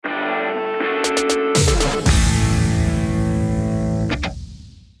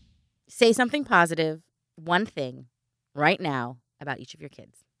say something positive, one thing, right now about each of your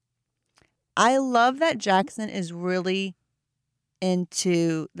kids. I love that Jackson is really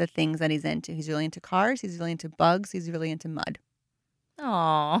into the things that he's into. He's really into cars. He's really into bugs. He's really into mud.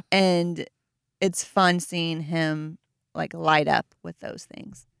 Aw. And it's fun seeing him like light up with those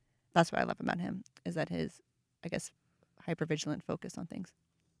things. That's what I love about him, is that his, I guess, hypervigilant focus on things.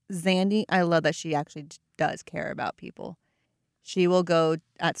 Zandy, I love that she actually does care about people. She will go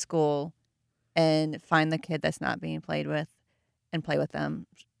at school and find the kid that's not being played with and play with them.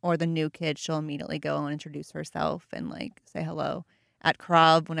 Or the new kid, she'll immediately go and introduce herself and like say hello. At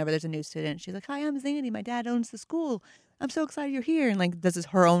Krob, whenever there's a new student, she's like, "Hi, I'm Zandy. My dad owns the school. I'm so excited you're here." And like this is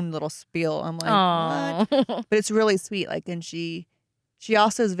her own little spiel. I'm like, Aw. what? But it's really sweet. Like, and she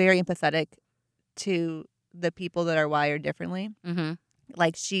also is very empathetic to the people that are wired differently. Mm-hmm.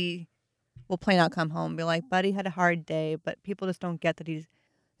 Like she will plain out come home and be like, "Buddy had a hard day, but people just don't get that his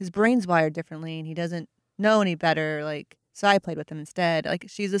brain's wired differently and he doesn't know any better. Like, so I played with him instead." Like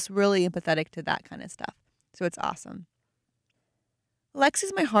she's just really empathetic to that kind of stuff. So it's awesome.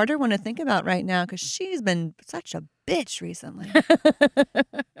 Lexi's my harder one to think about right now because she's been such a bitch recently.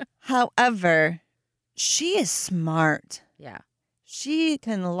 However, she is smart. Yeah. She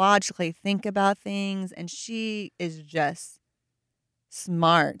can logically think about things and she is just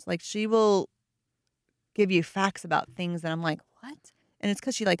smart. Like she will give you facts about things that I'm like, what? And it's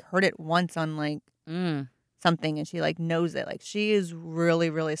because she like heard it once on like something and she like knows it. Like she is really,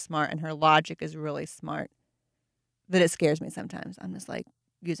 really smart and her logic is really smart. That it scares me sometimes. I'm just like,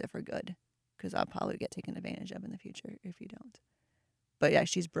 use it for good because I'll probably get taken advantage of in the future if you don't. But yeah,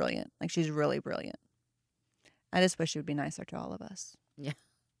 she's brilliant. Like she's really brilliant. I just wish she would be nicer to all of us. Yeah.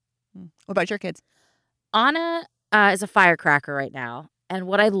 What about your kids? Anna is a firecracker right now. And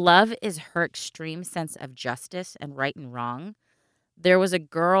what I love is her extreme sense of justice and right and wrong. There was a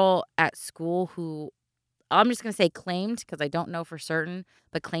girl at school who, I'm just going to say claimed, because I don't know for certain,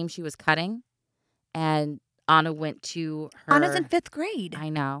 but claimed she was cutting. And Anna went to her. Anna's in 5th grade. I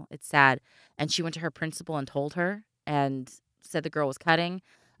know. It's sad. And she went to her principal and told her and said the girl was cutting.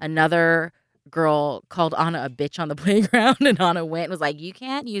 Another girl called Anna a bitch on the playground, and Anna went and was like, "You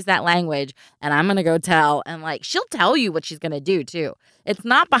can't use that language, and I'm going to go tell." And like, she'll tell you what she's going to do too. It's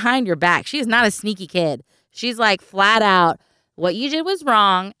not behind your back. She is not a sneaky kid. She's like flat out, "What you did was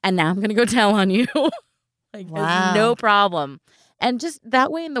wrong, and now I'm going to go tell on you." Like, Wow. no problem. And just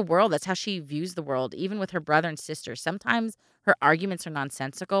that way in the world, that's how she views the world, even with her brother and sister. Sometimes her arguments are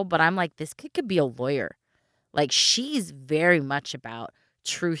nonsensical, but I'm like, this kid could be a lawyer. Like, she's very much about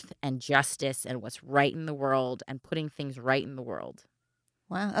truth and justice and what's right in the world and putting things right in the world.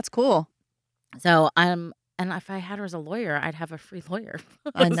 Wow, that's cool. So, and if I had her as a lawyer, I'd have a free lawyer.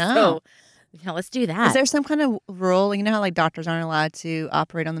 I know. So, let's do that. Is there some kind of rule? You know how like doctors aren't allowed to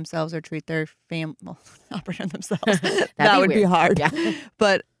operate on themselves or treat their operate on themselves. That would be hard. Yeah.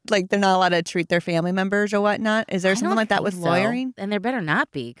 But like they're not allowed to treat their family members or whatnot. Is there I something don't like that think with so. lawyering? And there better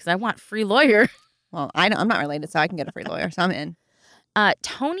not be, because I want free lawyer. Well, I'm not related, so I can get a free lawyer, so I'm in.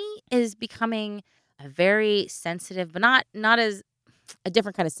 Tony is becoming a very sensitive, but not as a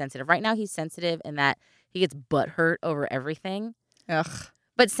different kind of sensitive. Right now, he's sensitive in that he gets butthurt over everything. Ugh.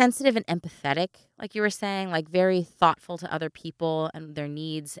 But sensitive and empathetic, like you were saying, like very thoughtful to other people and their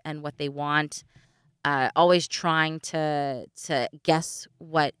needs and what they want. Always trying to guess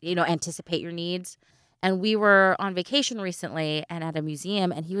what, anticipate your needs. And we were on vacation recently and at a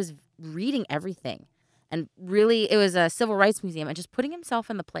museum, and he was reading everything. And really, it was a civil rights museum, and just putting himself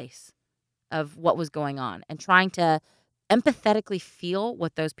in the place of what was going on and trying to empathetically feel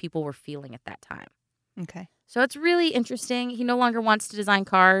what those people were feeling at that time. Okay. So it's really interesting. He no longer wants to design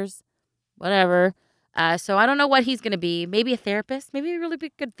cars, whatever. So I don't know what he's going to be. Maybe a therapist. Maybe a really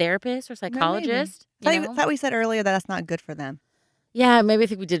good therapist or psychologist. I thought we said earlier that that's not good for them. Yeah, maybe I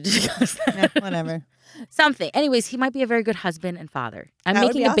think we did discuss that. Yeah, whatever. Something. Anyways, he might be a very good husband and father. I'm That would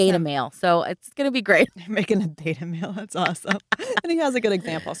making be a beta awesome. male, so it's going to be great. You're making a beta male. That's awesome. And he has a good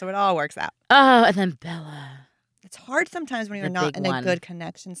example, so it all works out. Oh, and then Bella. It's hard sometimes when you're The not big in one. a good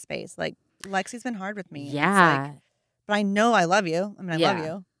connection space. Like Lexi's been hard with me. and it's Yeah. like, but I know I love you. I mean, I love Yeah.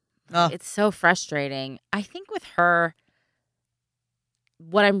 you. Oh, It's so frustrating. I think with her,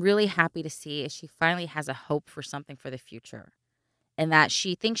 what I'm really happy to see is she finally has a hope for something for the future. And that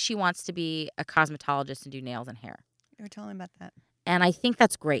she thinks she wants to be a cosmetologist and do nails and hair. you were telling me about that. And I think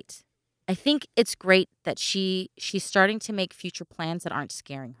that's great. I think it's great that she's starting to make future plans that aren't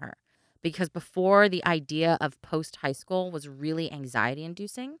scaring her. Because before, the idea of post-high school was really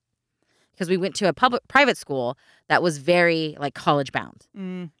anxiety-inducing. Because we went to a private school that was very like college-bound.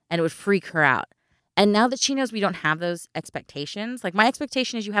 Mm. And it would freak her out. And now that she knows we don't have those expectations, like my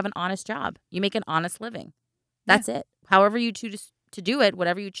expectation is you have an honest job. You make an honest living. That's it. However you choose to do it,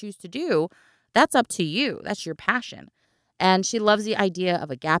 whatever you choose to do, that's up to you. That's your passion. And she loves the idea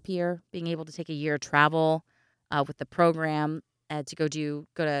of a gap year, being able to take a year travel with the program to go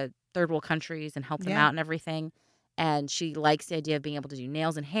to third world countries and help them out and everything. And she likes the idea of being able to do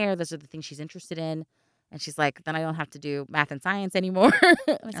nails and hair. Those are the things she's interested in. And she's like, then I don't have to do math and science anymore.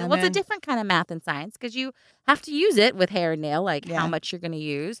 I said, well, it's a different kind of math and science because you have to use it with hair and nail, like how much you're going to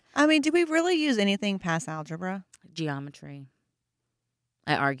use. I mean, do we really use anything past algebra? Geometry.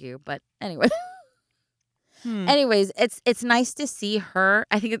 I argue, but anyway. Anyways, it's nice to see her.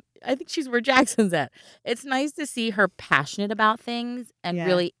 I think she's where Jackson's at. It's nice to see her passionate about things and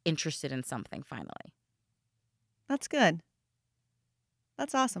really interested in something finally. That's good.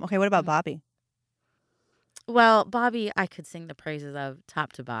 That's awesome. Okay, what about Bobby? Well, Bobby, I could sing the praises of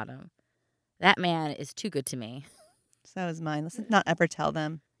top to bottom. That man is too good to me. So is mine. Let's not ever tell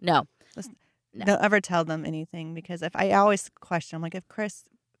them. No. Don't ever tell them anything because if I always question, I'm like, if Chris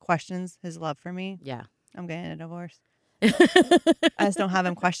questions his love for me, I'm getting a divorce. I just don't have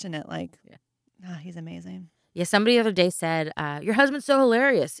him question it. Like, he's amazing. Yeah, somebody the other day said, your husband's so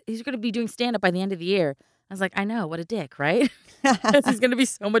hilarious. He's going to be doing stand-up by the end of the year. I was like, I know, what a dick, right? He's going to be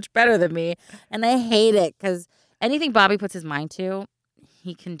so much better than me. And I hate it because anything Bobby puts his mind to,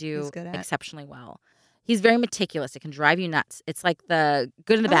 he can do exceptionally well. He's very meticulous. It can drive you nuts. It's like the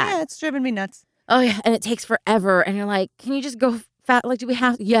good and the bad. Yeah, it's driven me nuts. Oh, yeah, and it takes forever. And you're like, can you just go fat? Like, do we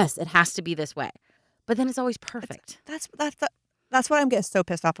have? Yes, it has to be this way. But then it's always perfect. That's what I'm getting so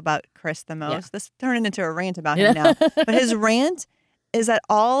pissed off about Chris the most. Yeah. This turned into a rant about him now. But his rant is that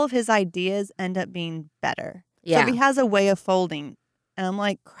all of his ideas end up being better. Yeah. So he has a way of folding. And I'm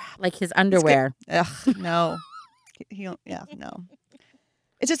like, crap. Like his underwear. Ugh, no. No.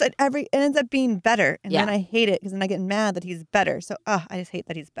 It's just it ends up being better. And then I hate it because then I get mad that he's better. So I just hate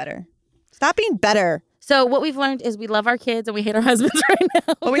that he's better. Stop being better. So what we've learned is we love our kids and we hate our husbands right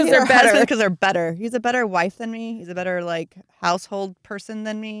now. Well, we hate our husbands because they're better. He's a better wife than me. He's a better household person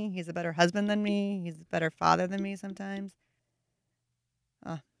than me. He's a better husband than me. He's a better father than me sometimes.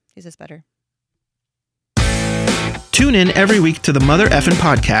 He's just better. Tune in every week to the Mother Effin'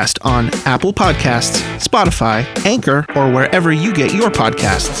 Podcast on Apple Podcasts, Spotify, Anchor, or wherever you get your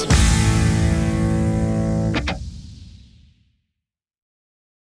podcasts.